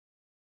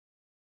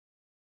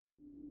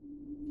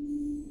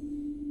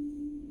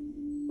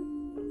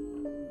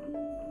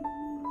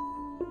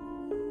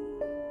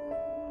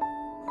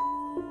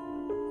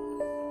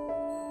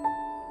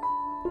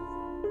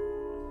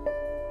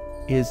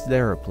Is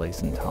there a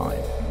place in time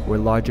where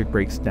logic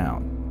breaks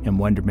down and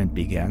wonderment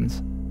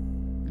begins?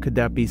 Could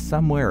that be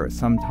somewhere at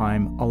some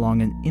time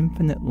along an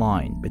infinite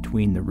line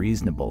between the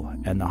reasonable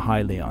and the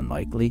highly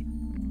unlikely?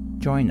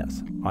 Join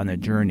us on a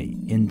journey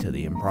into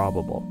the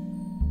improbable.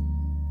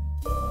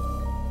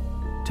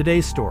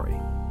 Today's story,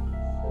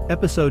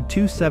 Episode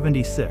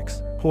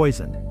 276,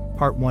 Poisoned,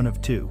 Part 1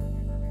 of 2.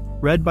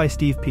 Read by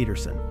Steve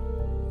Peterson.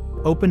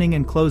 Opening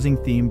and closing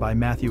theme by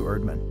Matthew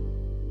Erdmann.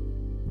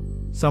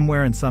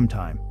 Somewhere and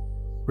sometime,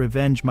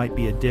 revenge might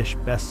be a dish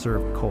best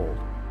served cold.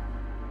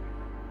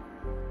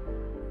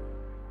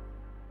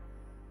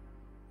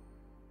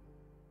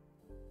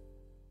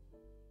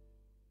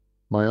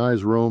 My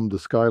eyes roamed the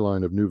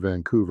skyline of New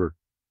Vancouver,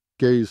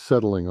 gaze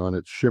settling on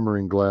its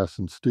shimmering glass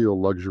and steel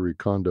luxury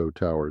condo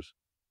towers.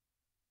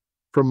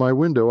 From my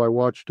window, I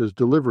watched as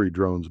delivery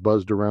drones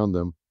buzzed around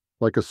them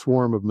like a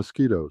swarm of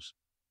mosquitoes,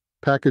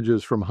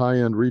 packages from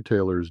high-end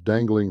retailers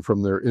dangling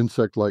from their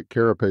insect-like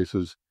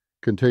carapaces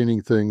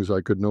containing things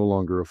I could no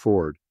longer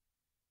afford.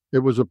 It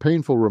was a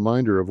painful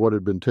reminder of what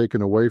had been taken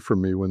away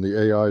from me when the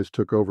AIs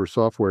took over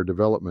software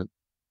development.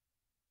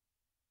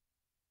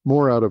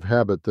 More out of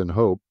habit than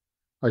hope,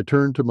 I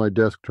turned to my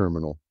desk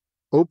terminal,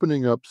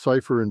 opening up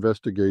Cipher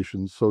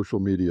Investigations' social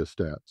media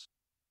stats.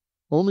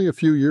 Only a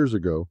few years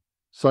ago,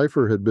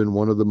 Cipher had been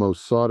one of the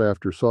most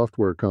sought-after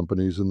software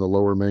companies in the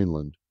Lower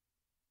Mainland.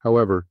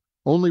 However,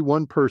 only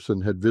one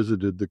person had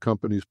visited the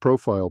company's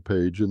profile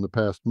page in the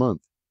past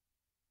month.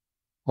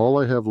 All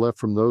I have left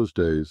from those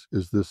days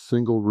is this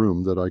single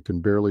room that I can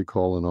barely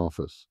call an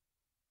office.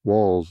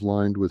 Walls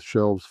lined with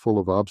shelves full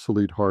of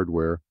obsolete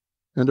hardware,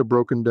 and a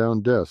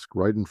broken-down desk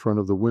right in front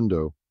of the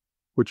window,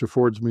 which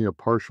affords me a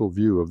partial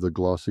view of the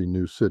glossy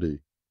new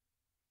city.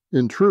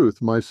 In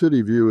truth, my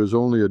city view is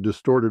only a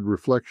distorted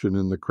reflection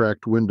in the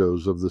cracked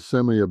windows of the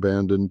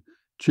semi-abandoned,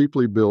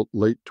 cheaply built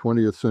late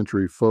 20th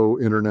century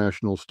faux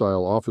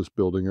international-style office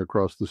building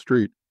across the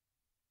street.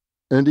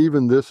 And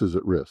even this is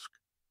at risk.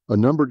 A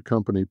numbered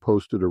company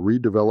posted a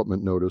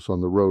redevelopment notice on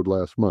the road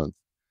last month,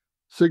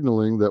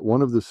 signaling that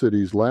one of the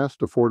city's last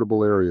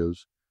affordable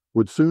areas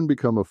would soon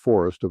become a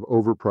forest of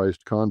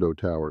overpriced condo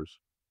towers.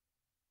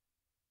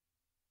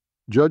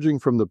 Judging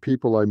from the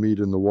people I meet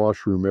in the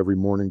washroom every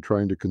morning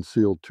trying to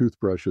conceal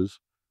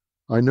toothbrushes,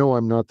 I know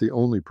I'm not the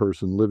only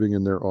person living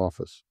in their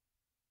office.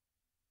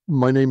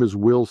 My name is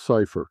Will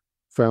Cipher,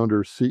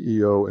 founder,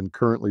 CEO, and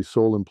currently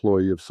sole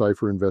employee of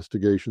Cipher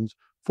Investigations,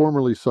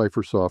 formerly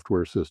Cipher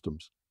Software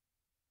Systems.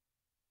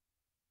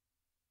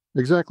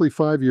 Exactly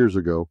 5 years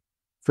ago,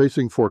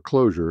 facing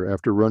foreclosure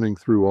after running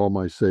through all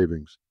my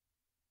savings,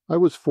 I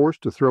was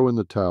forced to throw in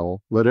the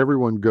towel, let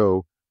everyone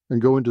go, and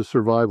go into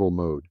survival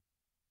mode.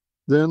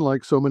 Then,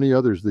 like so many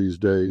others these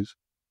days,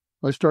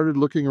 I started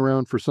looking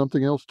around for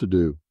something else to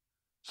do,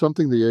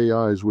 something the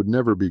AIs would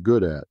never be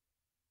good at.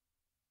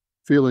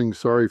 Feeling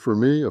sorry for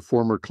me, a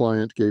former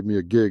client gave me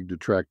a gig to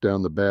track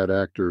down the bad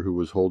actor who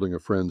was holding a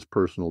friend's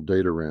personal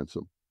data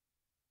ransom.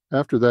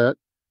 After that,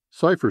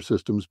 Cipher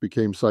Systems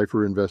became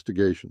Cipher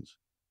Investigations.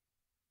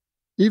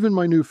 Even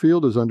my new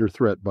field is under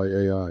threat by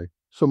AI,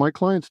 so my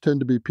clients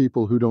tend to be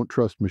people who don't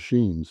trust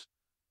machines,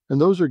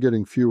 and those are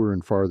getting fewer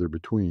and farther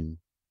between.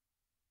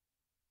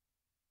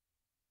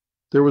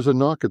 There was a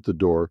knock at the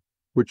door,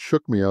 which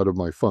shook me out of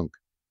my funk.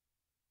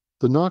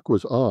 The knock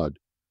was odd,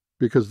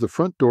 because the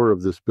front door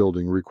of this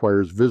building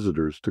requires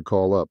visitors to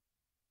call up,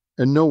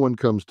 and no one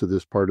comes to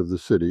this part of the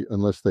city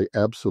unless they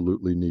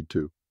absolutely need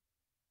to.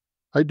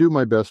 I do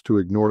my best to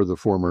ignore the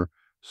former,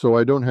 so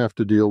I don't have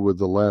to deal with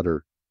the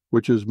latter,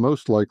 which is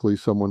most likely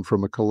someone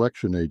from a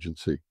collection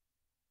agency.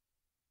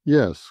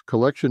 Yes,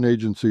 collection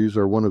agencies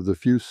are one of the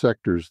few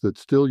sectors that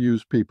still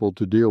use people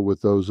to deal with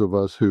those of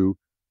us who,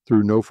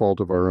 through no fault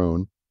of our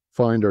own,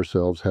 find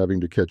ourselves having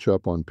to catch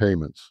up on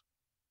payments.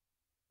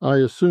 I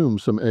assume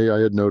some AI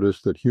had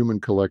noticed that human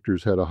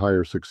collectors had a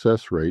higher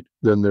success rate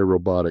than their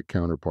robotic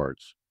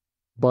counterparts.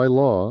 By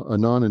law, a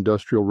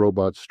non-industrial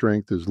robot's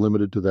strength is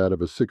limited to that of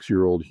a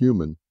 6-year-old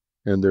human,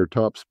 and their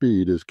top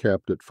speed is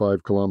capped at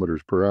 5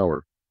 kilometers per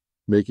hour,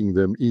 making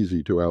them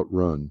easy to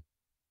outrun.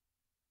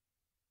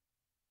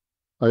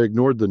 I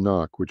ignored the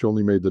knock, which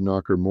only made the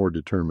knocker more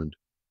determined.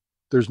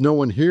 "There's no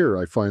one here,"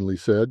 I finally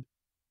said,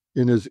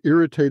 in as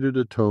irritated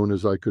a tone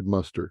as I could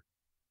muster.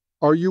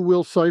 "Are you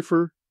Will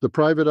Cipher, the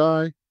private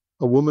eye?"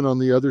 a woman on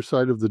the other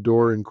side of the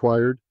door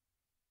inquired.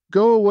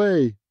 "Go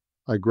away,"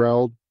 I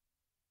growled.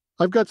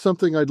 "I've got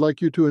something I'd like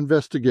you to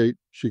investigate,"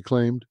 she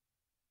claimed.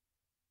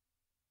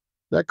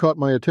 That caught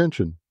my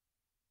attention.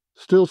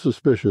 Still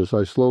suspicious,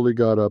 I slowly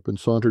got up and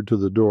sauntered to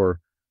the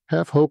door,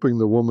 half hoping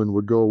the woman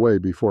would go away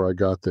before I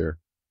got there.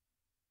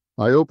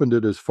 I opened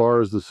it as far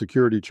as the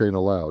security chain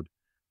allowed,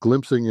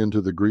 glimpsing into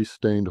the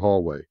grease-stained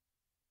hallway.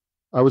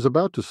 I was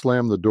about to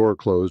slam the door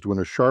closed when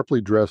a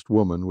sharply dressed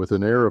woman with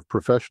an air of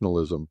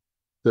professionalism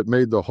that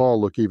made the hall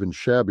look even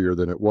shabbier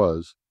than it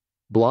was,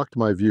 blocked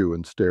my view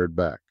and stared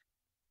back.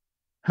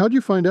 "How'd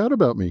you find out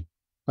about me?"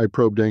 I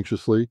probed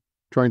anxiously,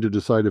 trying to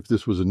decide if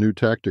this was a new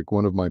tactic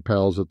one of my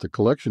pals at the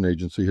collection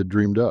agency had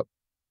dreamed up.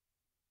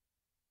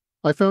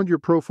 I found your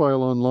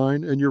profile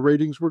online and your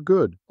ratings were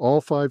good,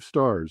 all 5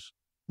 stars,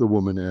 the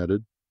woman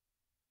added.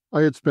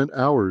 I had spent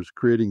hours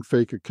creating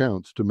fake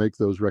accounts to make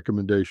those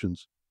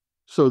recommendations,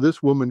 so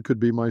this woman could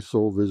be my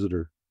sole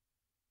visitor.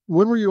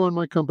 When were you on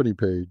my company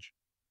page?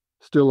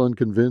 Still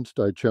unconvinced,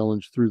 I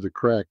challenged through the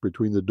crack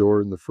between the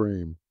door and the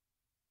frame.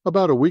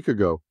 About a week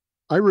ago.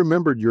 I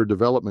remembered your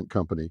development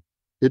company.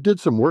 It did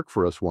some work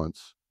for us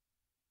once.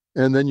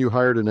 And then you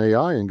hired an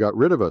AI and got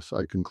rid of us,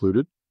 I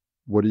concluded.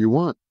 What do you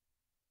want?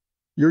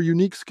 Your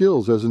unique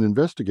skills as an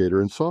investigator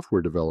and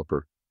software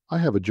developer. I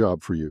have a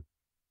job for you.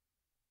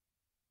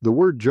 The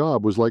word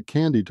job was like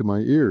candy to my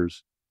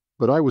ears,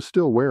 but I was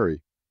still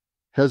wary.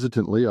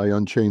 Hesitantly, I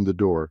unchained the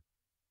door.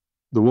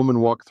 The woman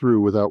walked through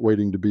without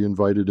waiting to be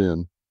invited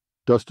in,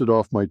 dusted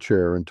off my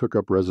chair, and took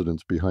up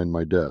residence behind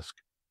my desk.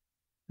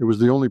 It was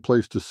the only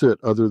place to sit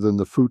other than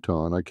the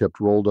futon I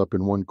kept rolled up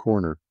in one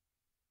corner.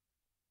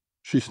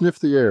 She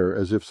sniffed the air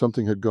as if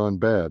something had gone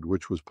bad,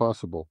 which was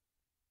possible.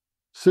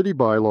 City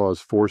bylaws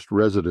forced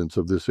residents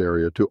of this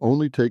area to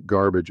only take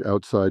garbage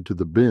outside to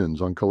the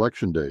bins on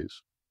collection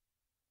days.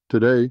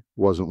 Today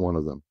wasn't one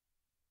of them.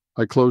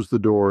 I closed the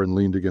door and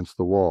leaned against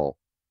the wall.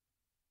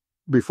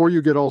 Before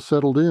you get all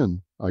settled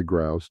in, I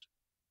groused.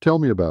 Tell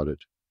me about it.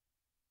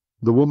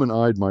 The woman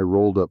eyed my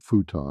rolled-up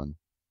futon.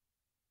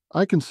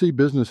 I can see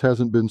business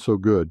hasn't been so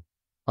good.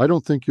 I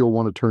don't think you'll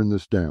want to turn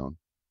this down.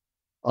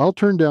 I'll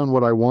turn down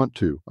what I want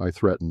to, I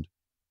threatened.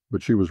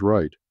 But she was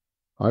right.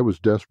 I was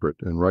desperate,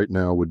 and right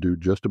now would do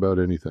just about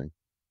anything.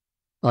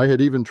 I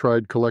had even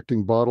tried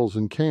collecting bottles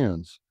and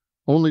cans,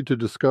 only to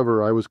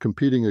discover I was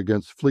competing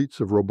against fleets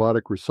of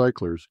robotic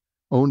recyclers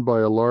owned by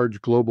a large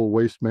global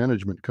waste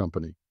management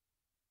company.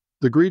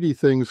 The greedy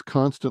things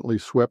constantly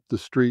swept the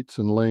streets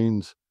and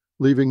lanes,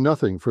 leaving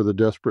nothing for the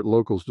desperate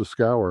locals to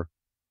scour.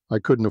 I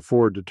couldn't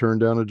afford to turn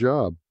down a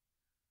job.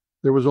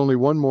 There was only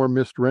one more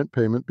missed rent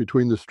payment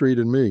between the street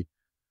and me,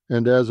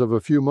 and as of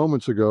a few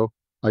moments ago,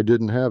 I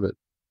didn't have it.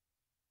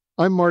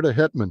 I'm Matthew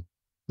Erdmann,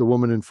 the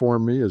woman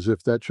informed me, as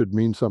if that should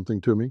mean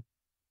something to me.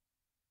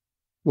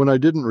 When I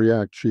didn't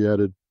react, she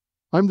added,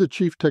 I'm the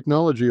Chief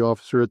Technology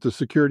Officer at the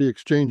Security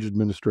Exchange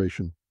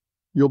Administration.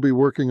 You'll be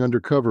working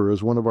undercover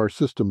as one of our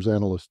systems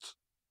analysts.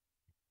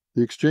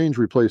 The exchange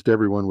replaced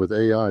everyone with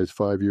AIs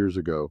 5 years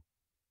ago,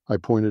 I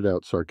pointed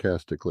out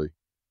sarcastically.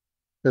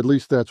 At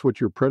least that's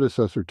what your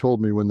predecessor told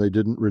me when they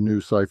didn't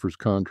renew Cypher's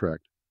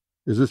contract.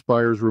 Is this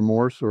buyer's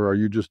remorse, or are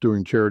you just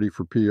doing charity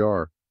for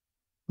PR?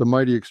 The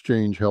mighty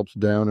exchange helps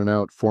down and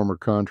out former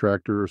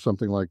contractor or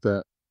something like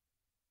that.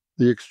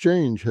 The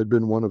exchange had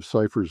been one of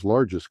Cypher's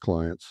largest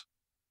clients,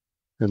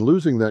 and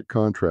losing that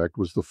contract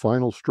was the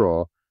final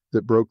straw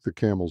that broke the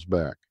camel's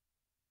back.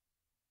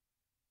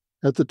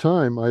 At the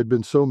time, I had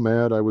been so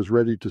mad I was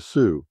ready to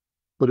sue,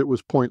 but it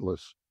was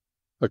pointless.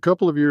 A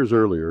couple of years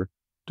earlier,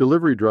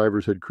 delivery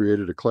drivers had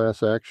created a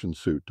class action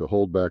suit to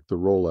hold back the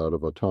rollout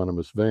of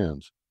autonomous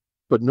vans,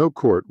 but no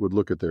court would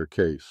look at their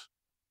case.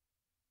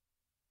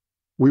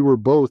 We were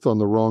both on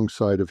the wrong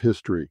side of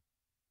history.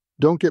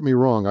 Don't get me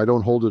wrong, I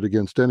don't hold it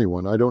against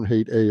anyone. I don't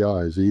hate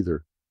AIs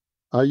either.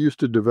 I used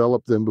to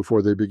develop them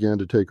before they began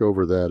to take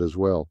over that as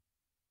well.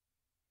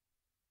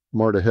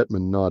 Matthew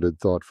Erdmann nodded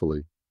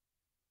thoughtfully.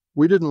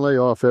 We didn't lay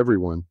off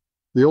everyone.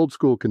 The old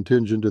school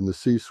contingent in the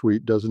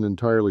C-suite doesn't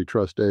entirely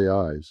trust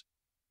AIs.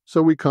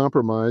 So we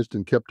compromised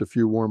and kept a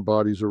few warm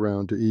bodies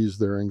around to ease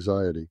their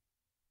anxiety.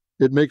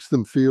 It makes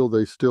them feel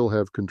they still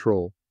have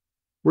control.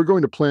 We're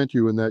going to plant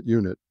you in that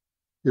unit.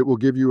 It will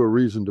give you a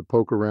reason to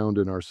poke around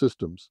in our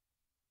systems.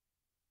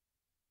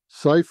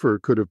 Cypher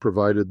could have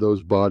provided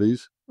those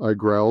bodies, I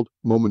growled,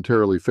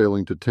 momentarily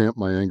failing to tamp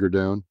my anger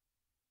down.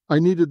 I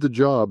needed the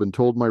job and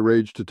told my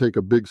rage to take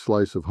a big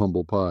slice of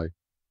humble pie.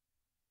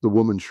 The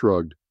woman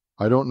shrugged.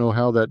 I don't know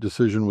how that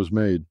decision was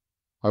made.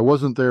 I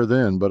wasn't there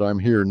then, but I'm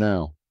here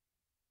now.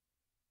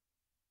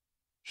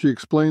 She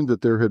explained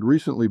that there had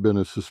recently been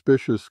a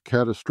suspicious,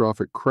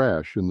 catastrophic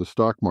crash in the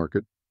stock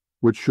market,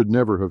 which should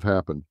never have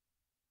happened.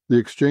 The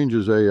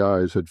exchange's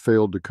AIs had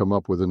failed to come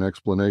up with an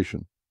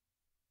explanation.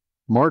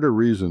 Marta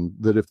reasoned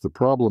that if the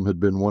problem had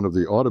been one of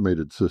the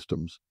automated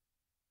systems,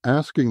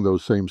 asking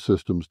those same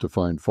systems to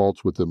find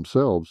faults with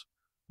themselves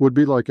would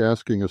be like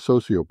asking a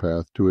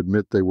sociopath to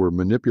admit they were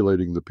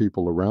manipulating the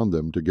people around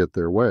them to get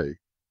their way.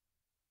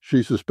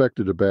 She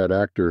suspected a bad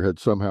actor had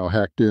somehow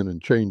hacked in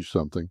and changed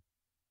something,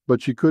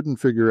 but she couldn't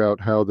figure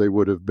out how they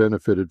would have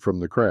benefited from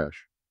the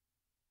crash.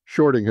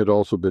 Shorting had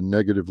also been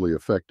negatively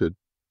affected,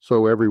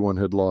 so everyone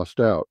had lost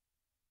out.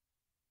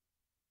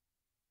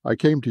 I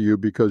came to you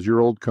because your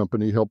old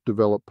company helped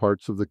develop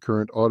parts of the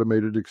current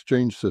automated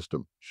exchange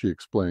system, she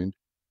explained.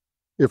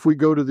 If we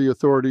go to the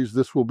authorities,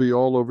 this will be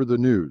all over the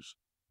news.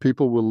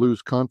 People will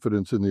lose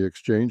confidence in the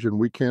exchange, and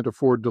we can't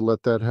afford to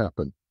let that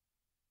happen.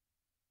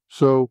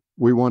 So,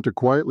 we want to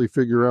quietly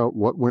figure out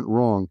what went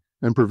wrong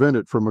and prevent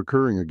it from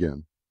occurring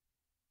again.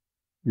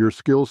 Your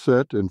skill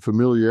set and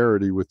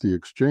familiarity with the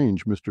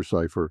exchange, Mr.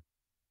 Cypher,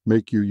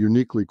 make you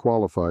uniquely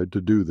qualified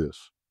to do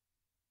this.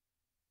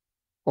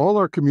 All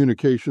our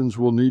communications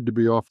will need to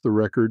be off the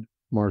record,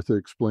 Martha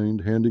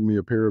explained, handing me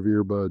a pair of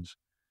earbuds.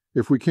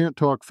 If we can't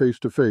talk face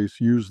to face,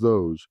 use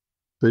those.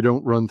 They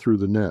don't run through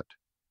the net.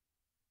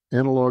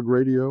 Analog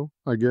radio,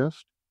 I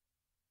guessed?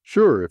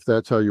 Sure, if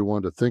that's how you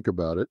want to think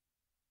about it.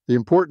 The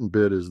important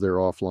bit is they're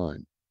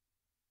offline.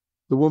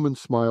 The woman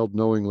smiled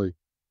knowingly,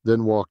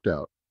 then walked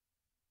out.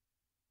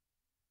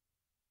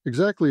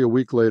 Exactly a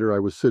week later, I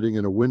was sitting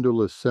in a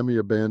windowless,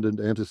 semi-abandoned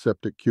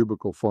antiseptic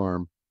cubicle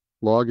farm,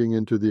 logging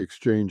into the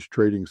exchange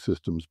trading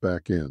system's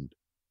back end.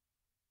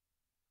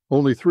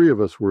 Only 3 of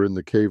us were in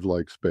the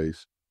cave-like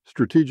space,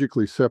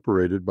 strategically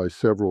separated by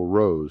several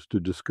rows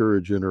to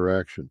discourage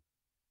interaction.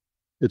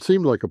 It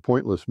seemed like a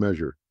pointless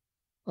measure.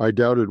 I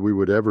doubted we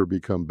would ever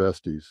become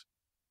besties.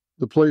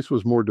 The place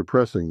was more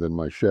depressing than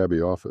my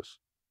shabby office.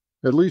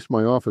 At least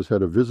my office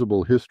had a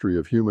visible history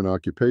of human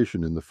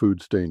occupation in the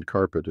food-stained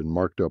carpet and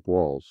marked-up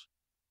walls.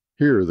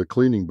 Here, the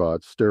cleaning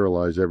bots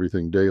sterilize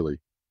everything daily,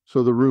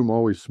 so the room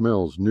always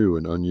smells new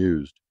and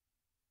unused.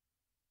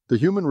 The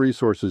human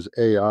resources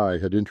AI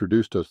had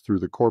introduced us through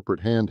the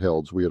corporate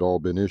handhelds we had all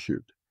been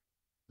issued.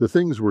 The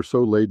things were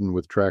so laden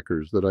with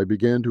trackers that I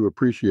began to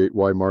appreciate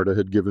why Marta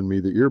had given me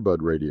the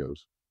earbud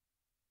radios.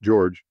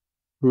 George,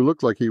 who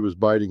looked like he was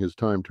biding his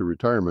time to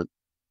retirement,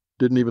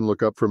 didn't even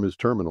look up from his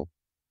terminal.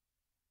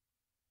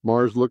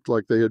 Mars looked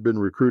like they had been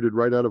recruited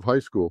right out of high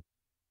school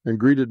and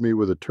greeted me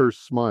with a terse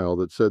smile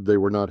that said they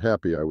were not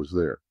happy I was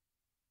there.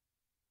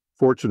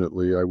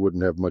 Fortunately, I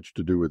wouldn't have much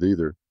to do with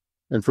either,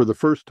 and for the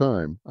first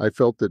time, I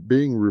felt that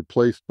being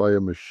replaced by a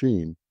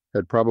machine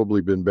had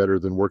probably been better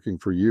than working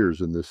for years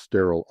in this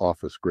sterile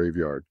office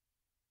graveyard.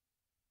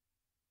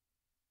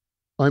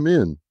 "I'm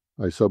in,"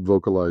 I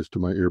subvocalized to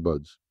my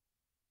earbuds.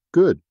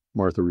 "Good,"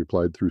 Martha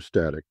replied through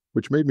static,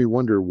 which made me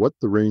wonder what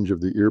the range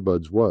of the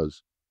earbuds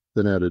was,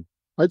 then added,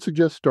 "I'd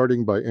suggest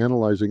starting by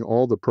analyzing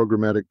all the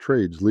programmatic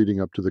trades leading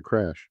up to the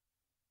crash."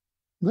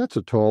 "That's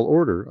a tall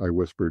order," I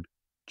whispered,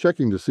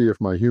 checking to see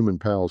if my human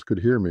pals could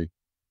hear me.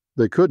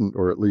 They couldn't,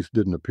 or at least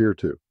didn't appear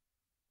to.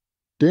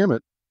 "Damn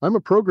it, I'm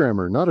a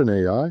programmer, not an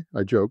AI,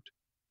 I joked.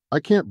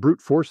 "I can't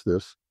brute force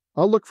this.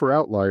 I'll look for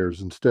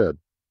outliers instead."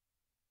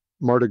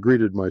 Marta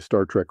greeted my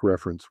Star Trek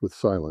reference with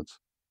silence.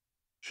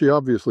 She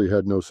obviously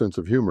had no sense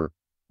of humor,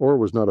 or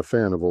was not a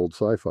fan of old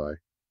sci-fi.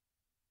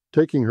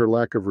 Taking her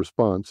lack of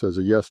response as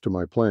a yes to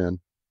my plan,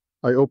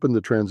 I opened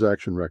the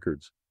transaction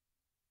records.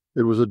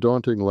 It was a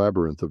daunting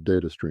labyrinth of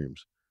data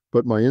streams,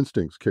 but my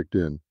instincts kicked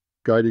in,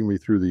 guiding me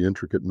through the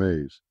intricate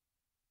maze.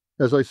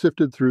 As I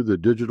sifted through the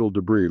digital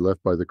debris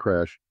left by the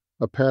crash,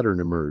 a pattern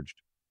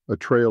emerged, a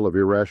trail of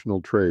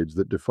irrational trades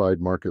that defied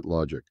market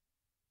logic.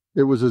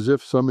 It was as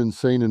if some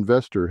insane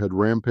investor had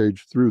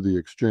rampaged through the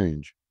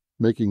exchange,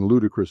 making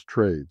ludicrous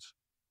trades.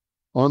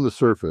 On the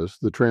surface,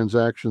 the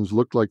transactions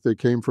looked like they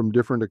came from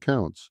different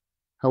accounts.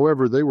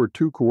 However, they were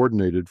too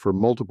coordinated for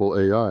multiple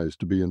AIs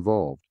to be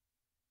involved.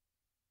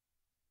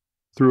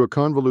 Through a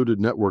convoluted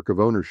network of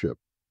ownership,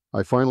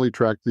 I finally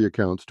tracked the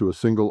accounts to a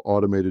single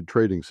automated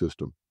trading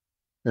system.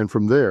 And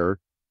from there,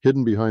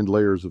 hidden behind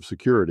layers of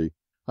security,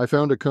 I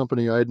found a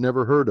company I had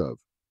never heard of,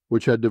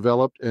 which had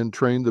developed and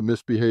trained the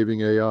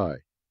misbehaving AI.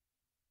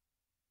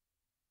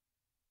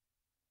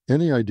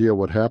 "Any idea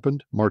what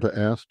happened?" Marta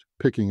asked,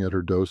 picking at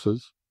her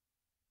dosas.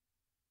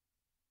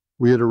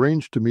 We had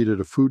arranged to meet at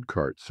a food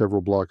cart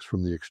several blocks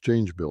from the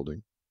exchange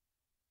building.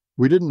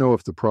 We didn't know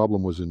if the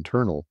problem was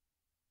internal,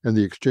 and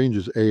the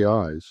exchange's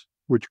AIs,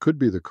 which could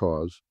be the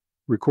cause,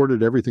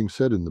 recorded everything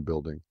said in the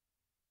building.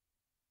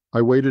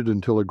 I waited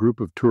until a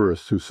group of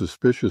tourists who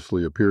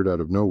suspiciously appeared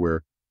out of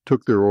nowhere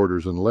took their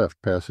orders and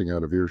left, passing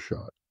out of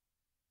earshot.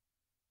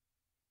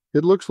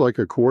 "It looks like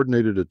a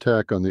coordinated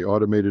attack on the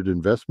automated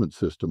investment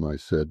system," I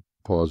said,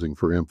 pausing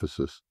for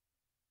emphasis.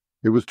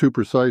 It was too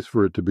precise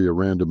for it to be a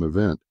random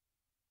event.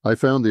 I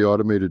found the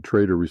automated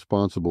trader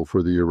responsible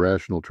for the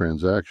irrational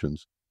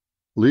transactions,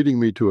 leading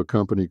me to a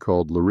company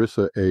called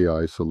Larissa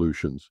AI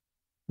Solutions.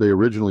 They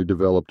originally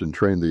developed and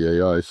trained the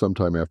AI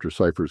sometime after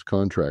Cypher's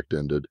contract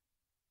ended.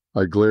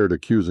 I glared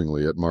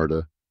accusingly at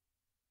Marta.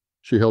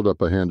 She held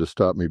up a hand to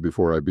stop me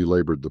before I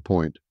belabored the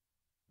point.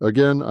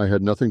 "Again, I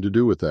had nothing to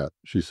do with that,"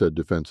 she said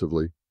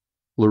defensively.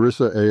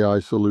 "Larissa AI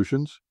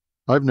Solutions?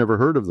 I've never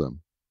heard of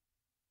them."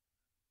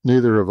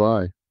 "Neither have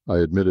I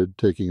admitted,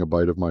 taking a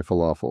bite of my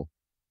falafel.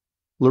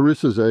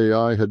 Larissa's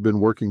AI had been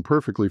working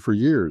perfectly for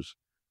years,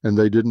 and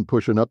they didn't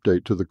push an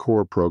update to the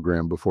core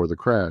program before the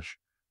crash,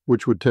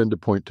 which would tend to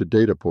point to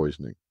data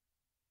poisoning.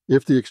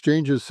 If the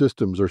exchange's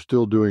systems are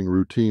still doing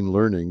routine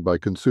learning by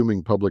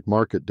consuming public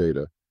market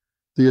data,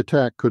 the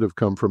attack could have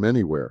come from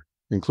anywhere,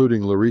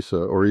 including Larissa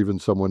or even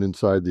someone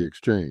inside the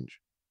exchange.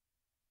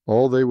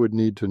 All they would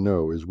need to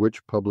know is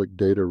which public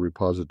data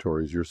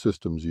repositories your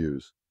systems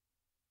use.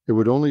 It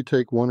would only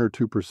take 1 or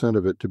 2%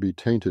 of it to be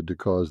tainted to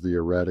cause the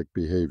erratic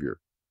behavior."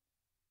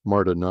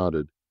 Marta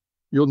nodded.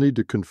 "You'll need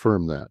to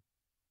confirm that."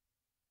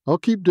 "I'll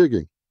keep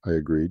digging," I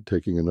agreed,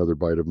 taking another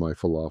bite of my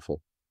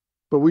falafel.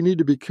 "But we need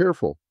to be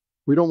careful.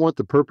 We don't want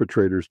the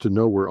perpetrators to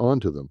know we're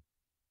onto them.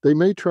 They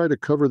may try to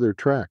cover their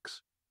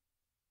tracks."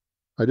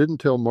 I didn't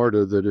tell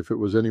Marta that if it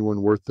was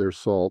anyone worth their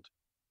salt,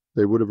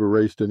 they would have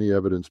erased any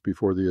evidence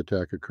before the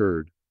attack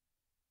occurred.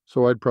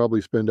 so I'd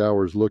probably spend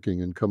hours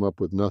looking and come up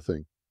with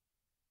nothing.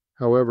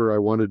 However, I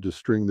wanted to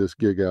string this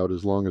gig out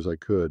as long as I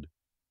could.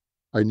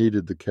 I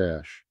needed the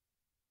cash.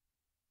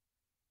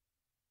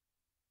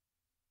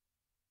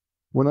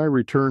 When I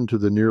returned to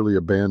the nearly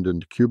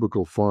abandoned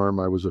cubicle farm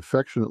I was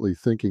affectionately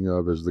thinking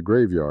of as the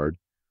graveyard,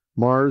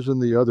 Mars and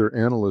the other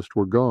analyst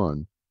were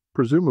gone,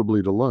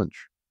 presumably to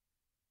lunch.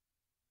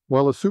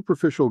 While a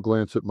superficial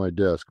glance at my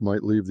desk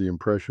might leave the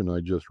impression I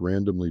just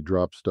randomly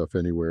dropped stuff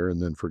anywhere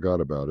and then forgot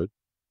about it,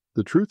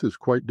 the truth is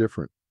quite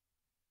different.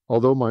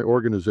 Although my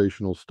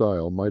organizational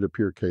style might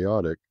appear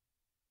chaotic,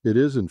 it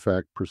is in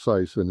fact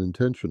precise and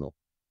intentional.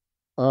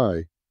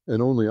 I,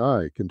 and only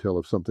I, can tell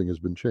if something has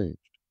been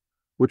changed,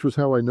 which was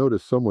how I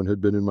noticed someone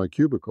had been in my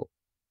cubicle.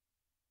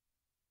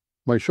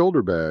 My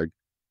shoulder bag,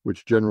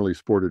 which generally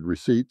sported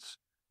receipts,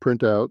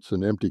 printouts,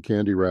 and empty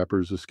candy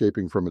wrappers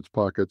escaping from its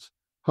pockets,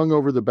 hung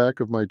over the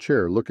back of my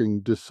chair, looking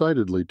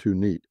decidedly too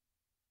neat.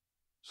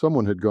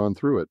 Someone had gone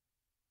through it.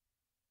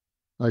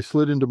 I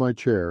slid into my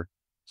chair,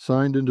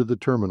 signed into the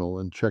terminal,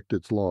 and checked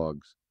its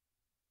logs.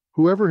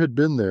 Whoever had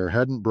been there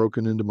hadn't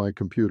broken into my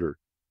computer.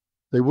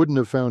 They wouldn't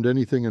have found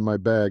anything in my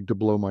bag to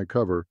blow my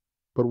cover,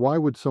 but why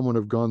would someone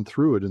have gone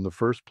through it in the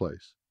first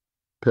place?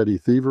 Petty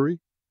thievery?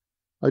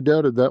 I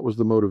doubted that was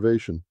the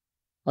motivation.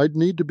 I'd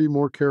need to be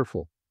more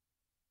careful.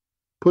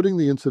 Putting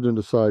the incident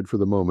aside for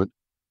the moment,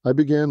 I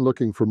began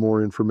looking for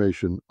more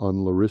information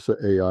on Larissa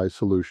AI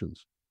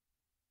Solutions.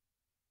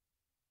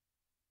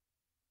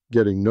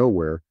 Getting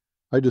nowhere,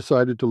 I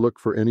decided to look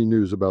for any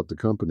news about the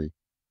company,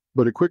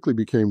 but it quickly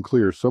became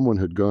clear someone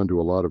had gone to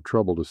a lot of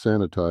trouble to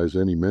sanitize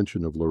any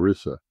mention of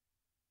Larissa.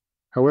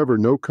 However,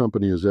 no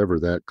company is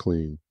ever that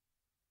clean.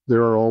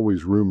 There are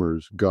always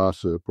rumors,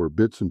 gossip, or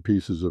bits and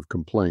pieces of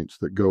complaints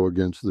that go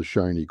against the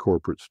shiny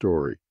corporate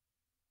story.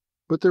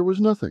 But there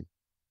was nothing.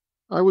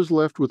 I was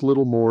left with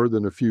little more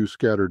than a few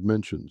scattered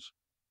mentions.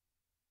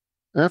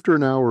 After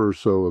an hour or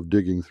so of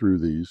digging through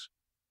these,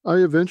 I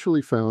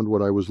eventually found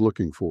what I was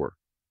looking for.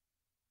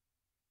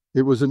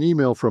 It was an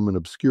email from an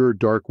obscure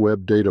dark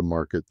web data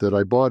market that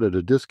I bought at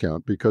a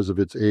discount because of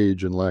its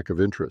age and lack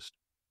of interest.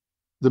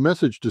 The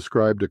message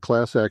described a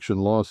class action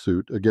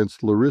lawsuit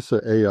against Larissa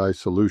AI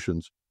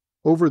Solutions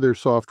over their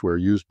software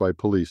used by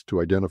police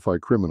to identify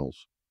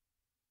criminals.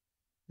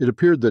 It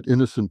appeared that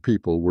innocent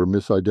people were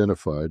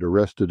misidentified,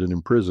 arrested, and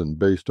imprisoned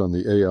based on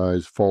the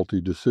AI's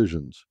faulty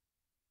decisions.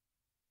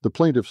 The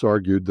plaintiffs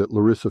argued that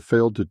Larissa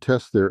failed to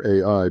test their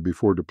AI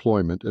before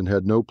deployment and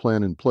had no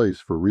plan in place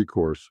for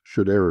recourse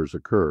should errors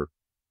occur.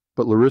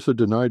 But Larissa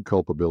denied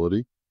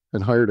culpability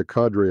and hired a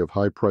cadre of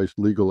high-priced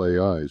legal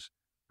AIs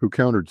who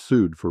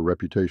countersued for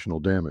reputational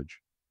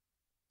damage.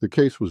 The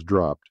case was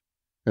dropped,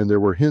 and there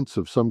were hints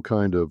of some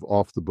kind of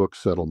off-the-books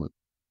settlement.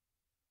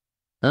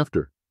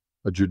 After,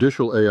 a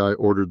judicial AI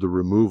ordered the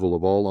removal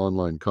of all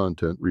online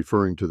content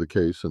referring to the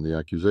case and the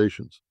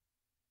accusations.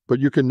 But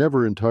you can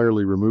never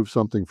entirely remove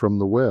something from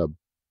the web.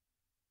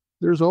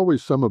 There's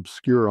always some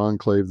obscure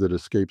enclave that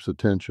escapes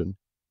attention,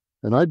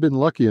 and I'd been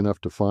lucky enough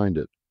to find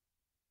it.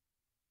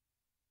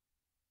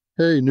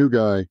 "Hey, new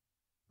guy."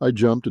 I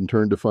jumped and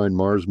turned to find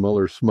Mars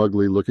Muller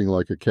smugly looking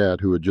like a cat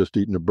who had just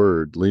eaten a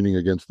bird, leaning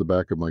against the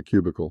back of my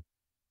cubicle.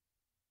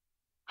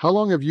 "How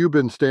long have you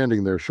been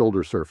standing there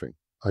shoulder surfing?"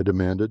 I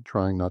demanded,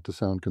 trying not to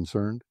sound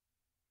concerned.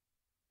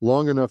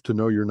 "Long enough to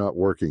know you're not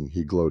working,"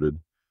 he gloated.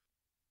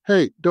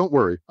 "Hey, don't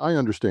worry, I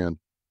understand.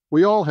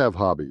 We all have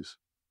hobbies.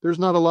 There's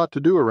not a lot to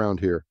do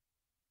around here.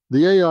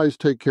 The AIs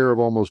take care of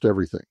almost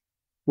everything.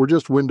 We're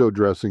just window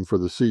dressing for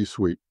the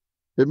C-suite.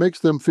 It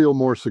makes them feel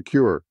more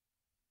secure.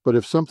 But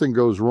if something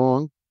goes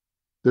wrong,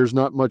 there's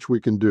not much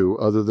we can do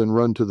other than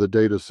run to the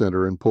data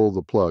center and pull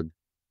the plug.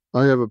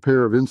 I have a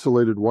pair of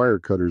insulated wire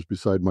cutters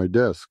beside my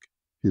desk,"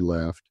 he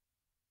laughed.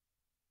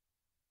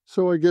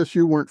 "So I guess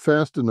you weren't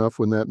fast enough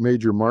when that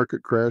major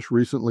market crash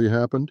recently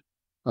happened?"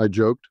 I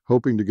joked,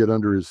 hoping to get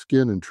under his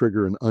skin and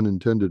trigger an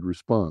unintended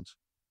response.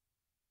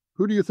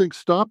 "Who do you think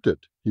stopped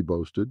it?" he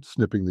boasted,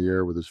 snipping the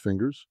air with his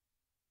fingers.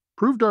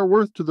 "Proved our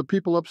worth to the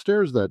people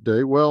upstairs that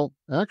day. Well,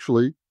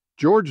 actually,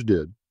 George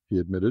did," he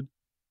admitted.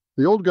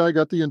 "The old guy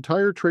got the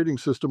entire trading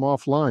system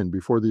offline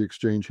before the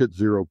exchange hit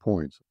 0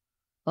 points.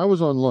 I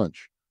was on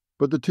lunch,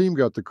 but the team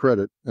got the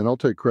credit, and I'll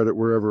take credit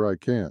wherever I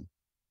can."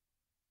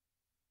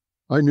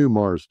 I knew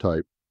Mars'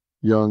 type: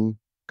 young,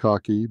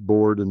 cocky,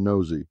 bored, and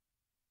nosy.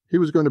 He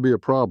was going to be a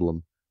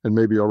problem, and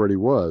maybe already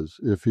was,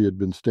 if he had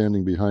been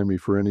standing behind me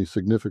for any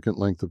significant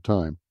length of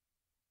time.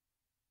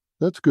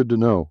 "That's good to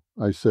know,"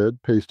 I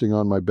said, pasting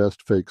on my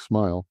best fake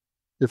smile.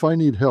 "If I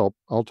need help,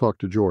 I'll talk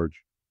to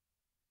George."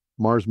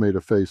 Mars made a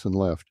face and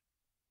left.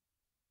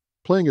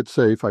 Playing it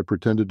safe, I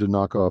pretended to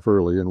knock off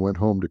early and went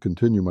home to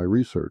continue my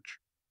research.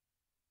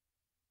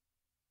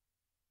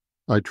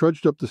 I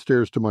trudged up the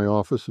stairs to my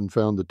office and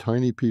found the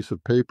tiny piece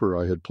of paper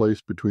I had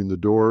placed between the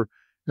door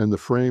and the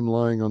frame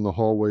lying on the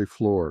hallway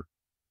floor.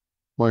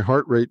 My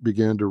heart rate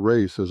began to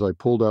race as I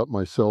pulled out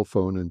my cell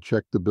phone and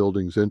checked the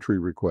building's entry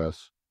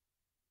requests.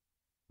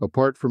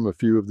 Apart from a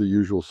few of the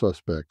usual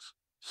suspects,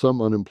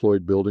 some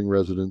unemployed building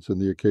residents and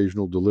the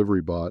occasional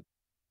delivery bot,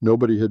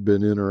 nobody had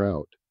been in or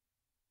out.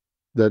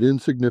 That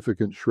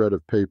insignificant shred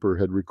of paper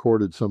had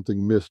recorded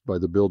something missed by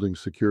the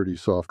building's security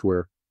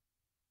software.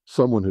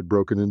 Someone had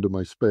broken into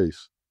my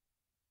space.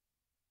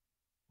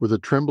 With a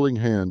trembling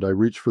hand, I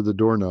reached for the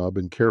doorknob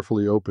and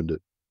carefully opened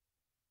it.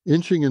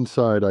 Inching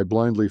inside, I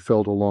blindly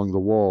felt along the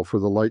wall for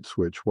the light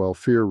switch while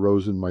fear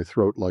rose in my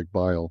throat like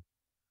bile.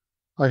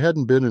 I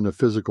hadn't been in a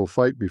physical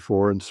fight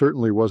before and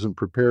certainly wasn't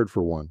prepared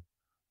for one.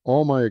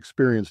 All my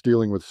experience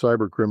dealing with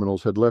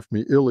cybercriminals had left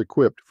me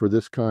ill-equipped for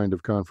this kind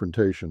of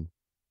confrontation.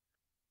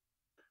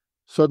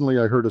 Suddenly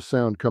I heard a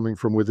sound coming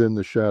from within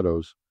the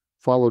shadows,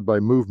 followed by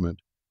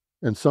movement,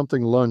 and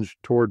something lunged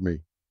toward me.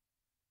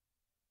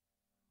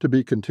 To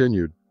be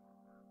continued.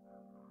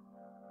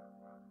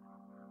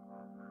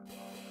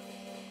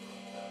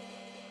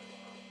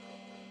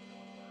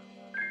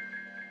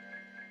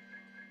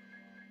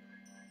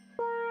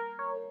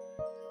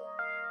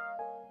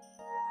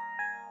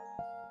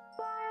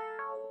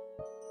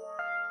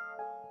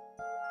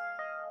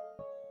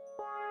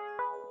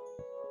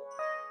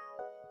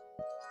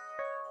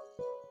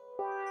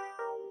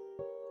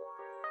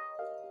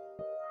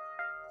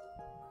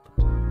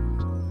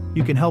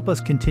 You can help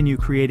us continue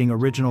creating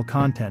original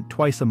content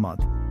twice a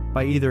month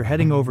by either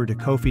heading over to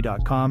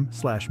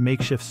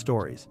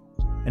ko-fi.com/makeshiftstories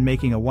and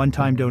making a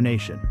one-time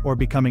donation or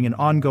becoming an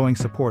ongoing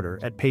supporter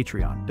at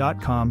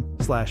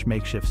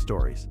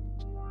patreon.com/makeshiftstories.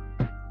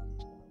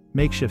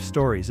 Makeshift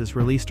Stories is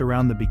released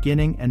around the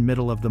beginning and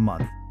middle of the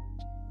month.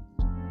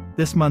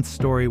 This month's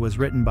story was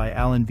written by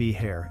Alan V.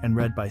 Hare and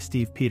read by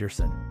Steve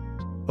Peterson.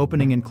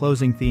 Opening and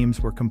closing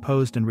themes were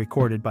composed and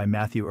recorded by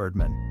Matthew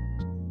Erdmann.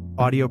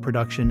 Audio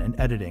production and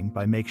editing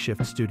by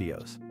Makeshift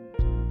Studios.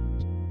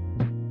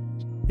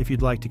 If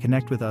you'd like to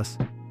connect with us,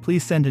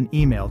 please send an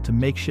email to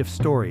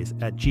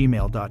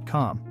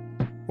makeshiftstories@gmail.com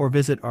or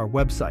visit our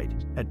website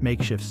at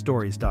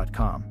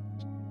makeshiftstories.com.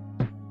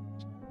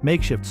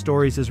 Makeshift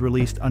Stories is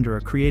released under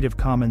a Creative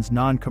Commons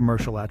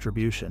non-commercial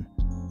attribution,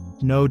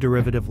 no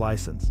derivative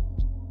license,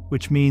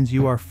 which means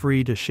you are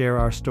free to share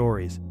our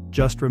stories.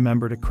 Just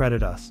remember to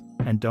credit us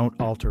and don't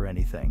alter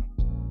anything.